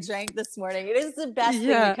coffee I drank this morning. It is the best thing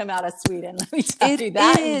to come out of Sweden. Let me tell you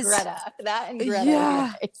that and Greta. That and Greta.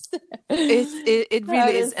 Yeah. It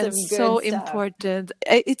really is, and so important.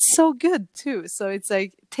 It's so good too. So it's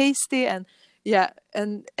like tasty and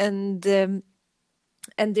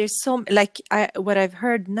and there's so, like, what I've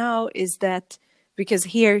heard now is that because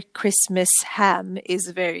here Christmas ham is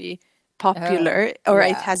very popular,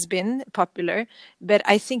 it has been popular, but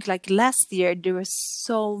I think like last year there was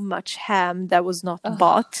so much ham that was not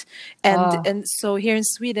bought, and so here in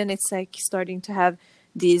Sweden it's like starting to have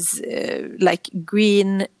these like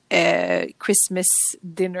green Christmas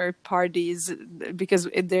dinner parties, because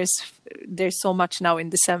there's so much now in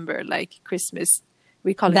December, like Christmas.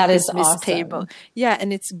 We call it that Christmas awesome. Table. Yeah,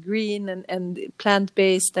 and it's green and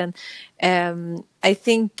plant-based. And I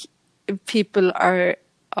think people are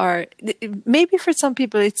maybe for some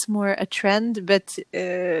people it's more a trend, but for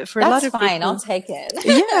a lot of people... That's fine, I'll take it.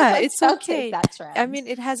 Yeah, it's I'll okay. take that trend. I mean,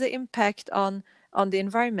 it has an impact on the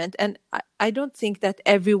environment. And I don't think that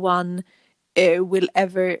everyone will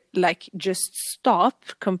ever like just stop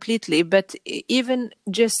completely, but even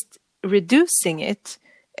just reducing it,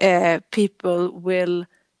 people will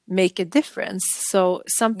make a difference. So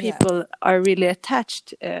some people are really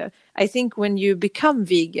attached. I think when you become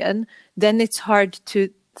vegan, then it's hard to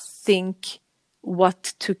think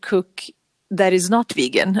what to cook that is not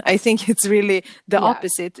vegan. I think it's really the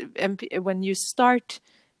opposite. And when you start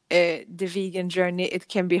the vegan journey, it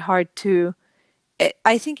can be hard to...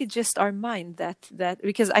 I think it's just our mind that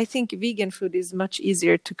because I think vegan food is much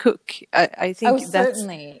easier to cook. I think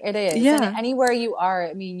certainly it is. Yeah. And anywhere you are,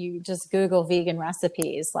 I mean, you just Google vegan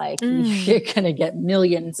recipes, like you're going to get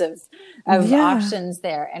millions of options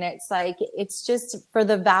there. And it's like, it's just for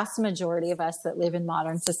the vast majority of us that live in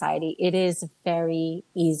modern society, it is very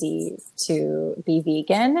easy to be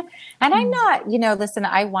vegan. And I'm not, listen,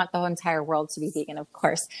 I want the entire world to be vegan, of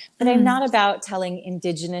course, but I'm not about telling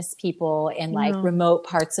indigenous people in like remote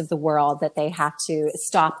parts of the world that they have to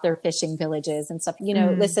stop their fishing villages and stuff.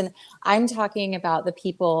 Listen, I'm talking about the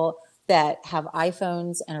people that have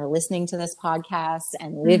iPhones and are listening to this podcast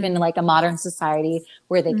and live in like a modern society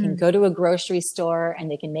where they can go to a grocery store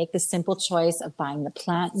and they can make the simple choice of buying the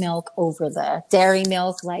plant milk over the dairy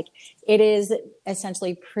milk. Like, it is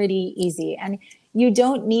essentially pretty easy. And you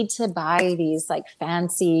don't need to buy these like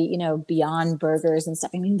fancy, Beyond Burgers and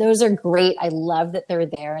stuff. I mean, those are great. I love that they're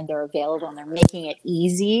there and they're available and they're making it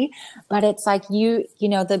easy. But it's like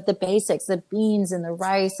the basics, the beans and the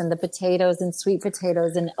rice and the potatoes and sweet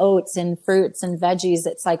potatoes and oats and fruits and veggies.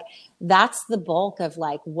 It's like, that's the bulk of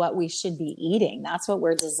like what we should be eating. That's what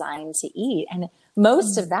we're designed to eat. And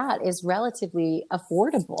most of that is relatively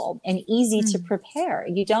affordable and easy to prepare.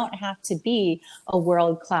 You don't have to be a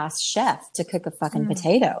world-class chef to cook a fucking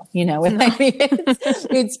potato. You know what I mean?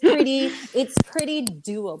 It's pretty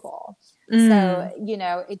doable. So,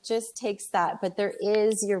 it just takes that. But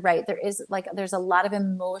you're right. There's a lot of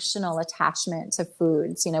emotional attachment to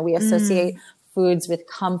foods. We associate foods with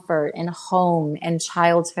comfort and home and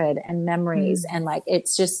childhood and memories. And like,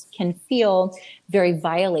 it's just can feel very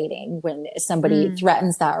violating when somebody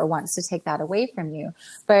threatens that or wants to take that away from you.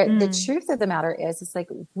 But the truth of the matter is, it's like,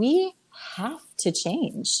 we have to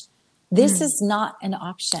change. This is not an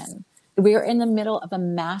option. we're in the middle of a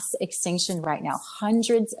mass extinction right now.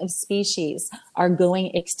 Hundreds of species are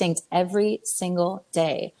going extinct every single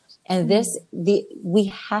day. And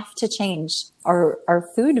we have to change our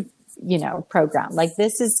food, program. Like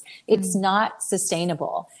it's not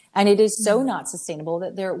sustainable. And it is so not sustainable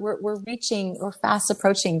that we're fast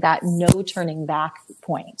approaching that no turning back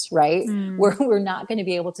point, right? We're not going to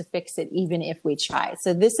be able to fix it even if we try.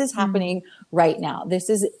 So this is happening right now. This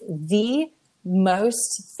is the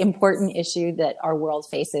most important issue that our world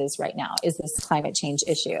faces right now, is this climate change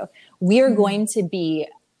issue. We are going to be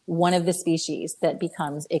one of the species that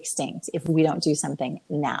becomes extinct if we don't do something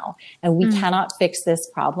now. And we cannot fix this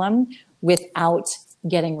problem without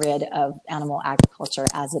getting rid of animal agriculture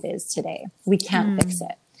as it is today. We can't fix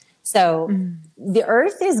it. So the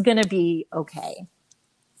earth is going to be okay.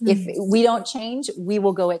 If we don't change, we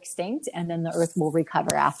will go extinct, and then the earth will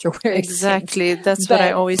recover after we're exactly. extinct. That's what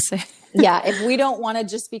I always say. Yeah, if we don't want to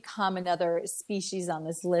just become another species on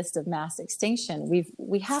this list of mass extinction,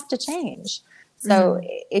 we have to change. So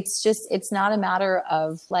it's not a matter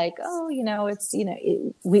of like,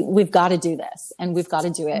 we've got to do this, and we've got to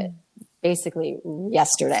do it basically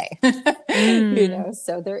yesterday,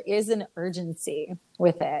 so there is an urgency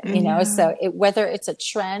with it, so whether it's a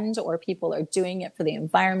trend or people are doing it for the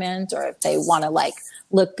environment, or if they want to like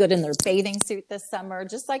look good in their bathing suit this summer,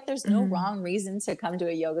 just like there's no wrong reason to come to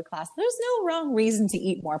a yoga class. There's no wrong reason to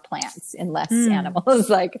eat more plants and less animals.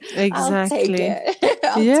 Like, exactly. I'll take it.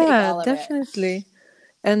 I'll take all of definitely.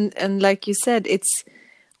 It. And like you said,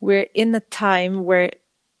 we're in a time where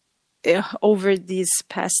over these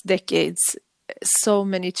past decades, so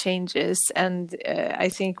many changes, and I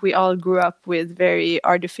think we all grew up with very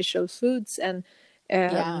artificial foods, and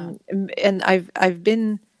I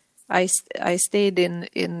stayed in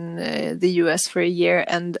the US for a year,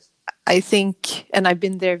 and I think, and I've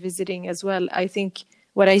been there visiting as well. I think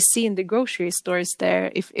what I see in the grocery stores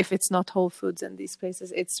there, if it's not Whole Foods and these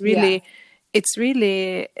places, it's really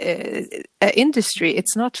an industry.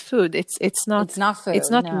 It's not food. It's not food. It's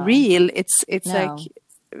not real. It's like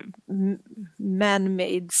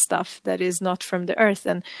man-made stuff that is not from the earth,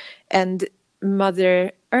 and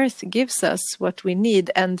Mother Earth gives us what we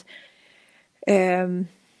need. And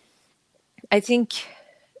I think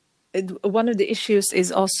one of the issues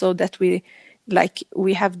is also that we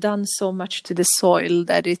have done so much to the soil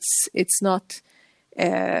that it's not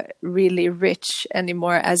really rich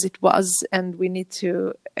anymore as it was, and we need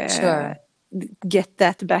to get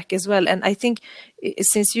that back as well. And I think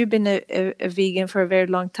since you've been a vegan for a very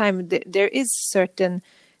long time, there is certain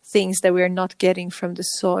things that we are not getting from the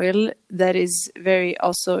soil that is very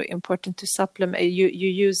also important to supplement. You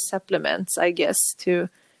use supplements, I guess, to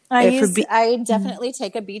I definitely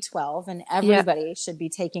take a B12, and everybody should be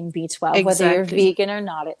taking B12, whether you're vegan or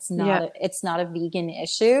not. It's not a vegan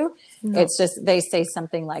issue. No. It's just, they say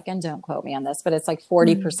something like, and don't quote me on this, but it's like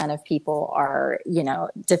 40% of people are,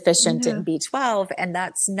 deficient in B12, and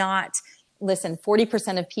that's not. Listen,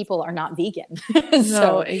 40% of people are not vegan.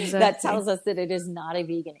 So that tells us that it is not a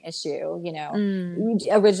vegan issue.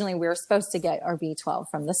 Originally we were supposed to get our B12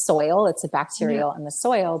 from the soil. It's a bacterial in the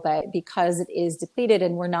soil, but because it is depleted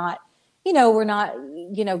and we're not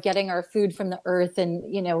getting our food from the earth, and,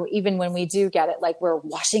 even when we do get it, like we're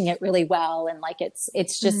washing it really well. And like,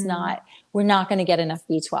 it's just not, we're not going to get enough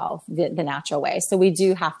B12 the natural way. So we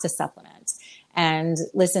do have to supplement. And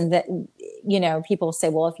listen, that, people say,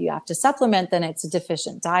 well, if you have to supplement, then it's a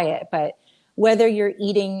deficient diet. But whether you're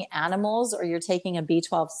eating animals or you're taking a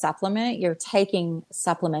B12 supplement, you're taking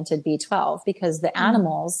supplemented B12, because the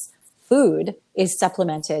animals' food is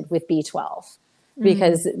supplemented with B12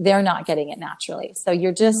 because they're not getting it naturally. So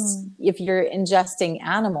you're just, if you're ingesting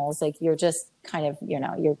animals, like you're just kind of,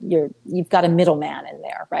 you've got a middleman in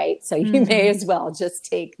there, right? So you may as well just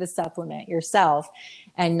take the supplement yourself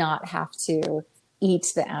and not have to eat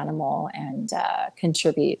the animal and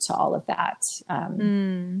contribute to all of that.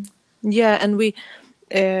 Yeah, and we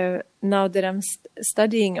now that I'm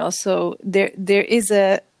studying, also there is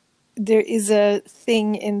a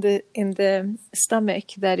thing in the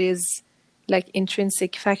stomach that is like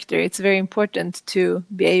intrinsic factor. It's very important to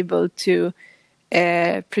be able to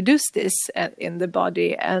produce this in the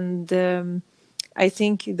body, and I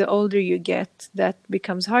think the older you get, that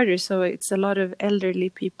becomes harder. So it's a lot of elderly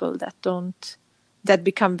people that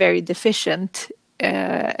become very deficient,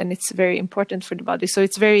 and it's very important for the body. So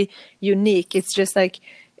it's very unique. It's just like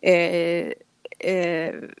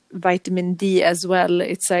vitamin D as well.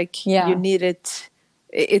 It's like you need it.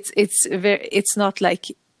 It's not like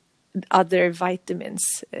other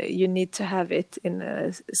vitamins. You need to have it in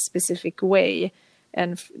a specific way.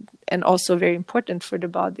 and also very important for the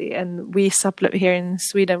body. And we supplement here in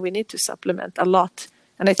Sweden. We need to supplement a lot,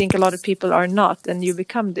 and I think a lot of people are not. And you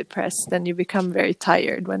become depressed, and you become very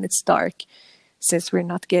tired when it's dark, since we're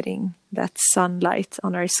not getting that sunlight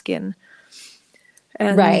on our skin.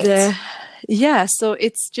 And Right. yeah, so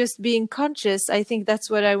it's just being conscious. I think that's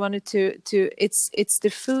what I wanted to it's the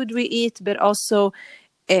food we eat, but also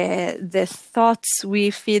the thoughts we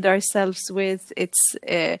feed ourselves with. It's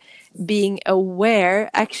being aware.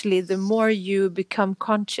 Actually, the more you become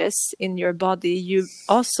conscious in your body, you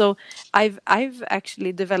also, I've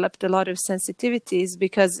actually developed a lot of sensitivities,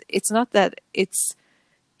 because it's not that it's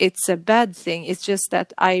a bad thing. It's just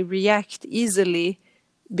that I react easily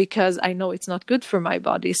because I know it's not good for my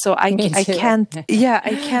body. So I can't,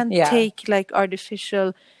 I can't Yeah. take like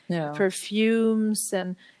artificial No. perfumes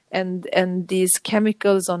and these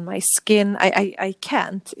chemicals on my skin. I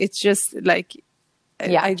can't. It's just like,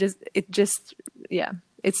 Yeah.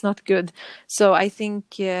 it's not good. So I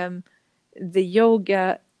think the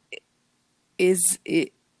yoga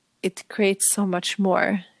it creates so much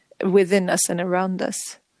more within us and around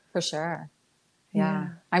us. For sure. Yeah.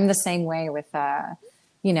 I'm the same way with,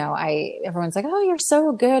 everyone's like, oh, you're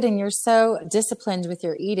so good and you're so disciplined with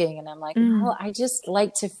your eating. And I'm like, well, I just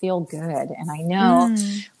like to feel good. And I know,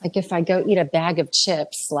 like, if I go eat a bag of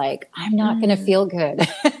chips, like, I'm not going to feel good.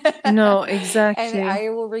 No, exactly. And I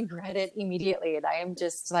will regret it immediately. And I am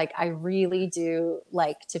just like, I really do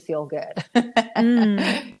like to feel good.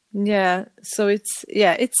 Yeah. So it's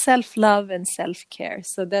self-love and self-care.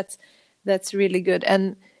 So that's really good.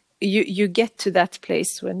 And you get to that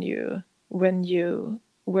place when you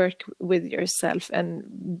work with yourself and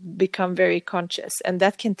become very conscious, and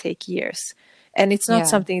that can take years. And it's not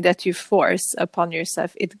something that you force upon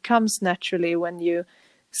yourself. It comes naturally when you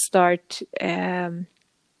start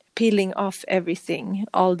peeling off everything,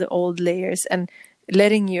 all the old layers, and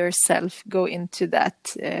letting yourself go into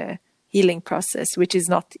that healing process, which is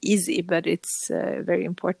not easy, but it's very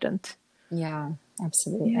important. Yeah,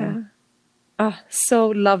 absolutely. Yeah. Oh, so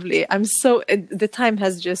lovely. The time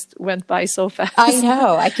has just went by so fast. I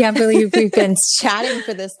know. I can't believe we've been chatting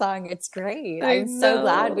for this long. It's great. I'm so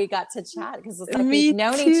glad we got to chat, because it's like we've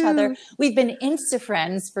known each other. We've been Insta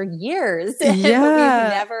friends for years, but we've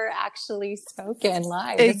never actually spoken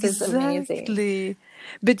live. This is amazing.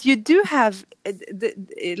 But you do have,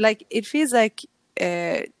 it feels like,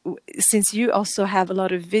 since you also have a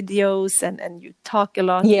lot of videos and you talk a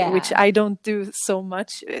lot, which I don't do so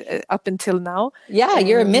much up until now. Yeah,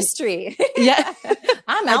 you're a mystery. Yeah,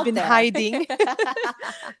 I've been hiding.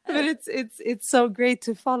 But it's so great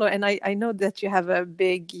to follow, and I know that you have a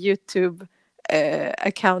big YouTube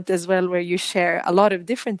account as well, where you share a lot of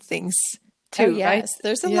different things too. Oh, yes, right?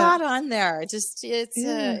 There's a lot on there. Just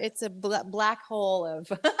it's a black hole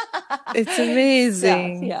of. It's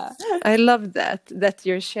amazing. Yeah. I love that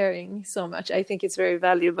you're sharing so much. I think it's very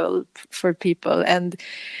valuable for people, and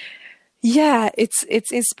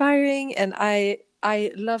it's inspiring. And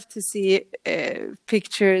I love to see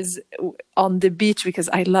pictures on the beach, because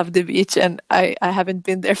I love the beach, and I haven't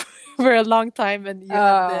been there for a long time, and you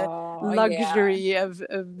have the luxury of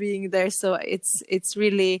being there. So it's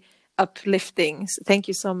really uplifting. So thank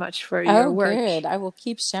you so much for your work. Good. I will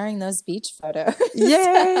keep sharing those beach photos.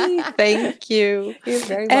 Yay! Thank you. You're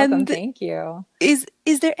very welcome. And thank you.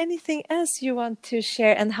 Is there anything else you want to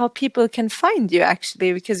share, and how people can find you,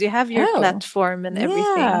 actually, because you have your platform and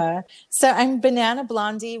everything? Yeah. So I'm Banana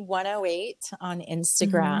Blondie 108 on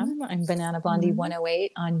Instagram. I'm Banana Blondie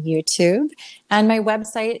 108 on YouTube, and my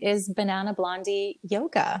website is Banana Blondie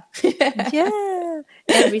Yoga. Yeah,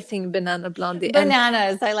 everything Banana Blondie.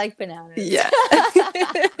 Bananas. I like bananas. Yeah.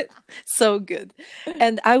 So good.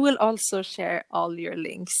 And I will also share all your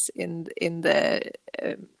links in the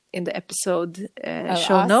episode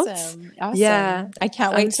show notes. Awesome. Yeah, I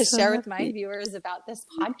can't wait to share with my viewers about this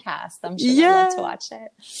podcast. I'm sure they'll love to watch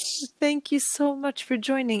it. Thank you so much for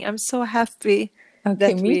joining. I'm so happy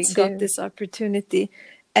that we got this opportunity,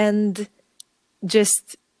 and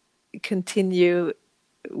just continue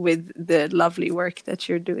with the lovely work that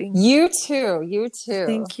you're doing. You too.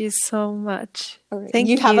 Thank you so much. Right. Thank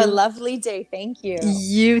you. Have a lovely day. Thank you.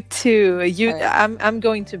 You too. I'm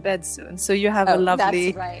going to bed soon, so you have a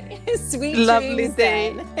lovely, sweet, lovely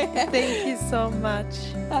day. Thank you so much.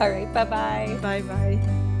 All right. Bye-bye. Bye-bye.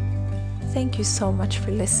 Thank you so much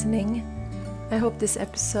for listening. I hope this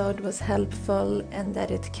episode was helpful, and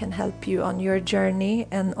that it can help you on your journey.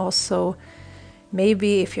 And also,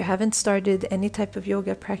 maybe if you haven't started any type of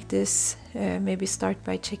yoga practice, maybe start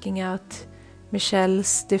by checking out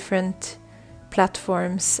Michelle's different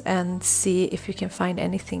platforms and see if you can find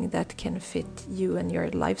anything that can fit you and your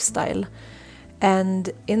lifestyle.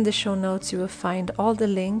 And in the show notes you will find all the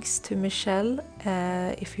links to Michelle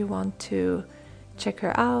if you want to check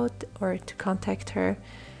her out or to contact her.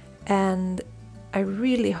 And I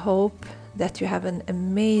really hope that you have an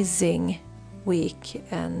amazing week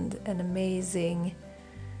and an amazing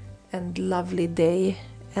and lovely day.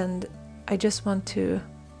 And I just want to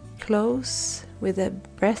close with a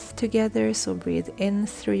breath together. So breathe in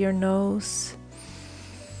through your nose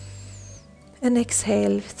and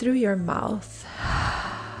exhale through your mouth.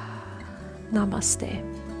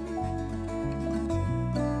 Namaste.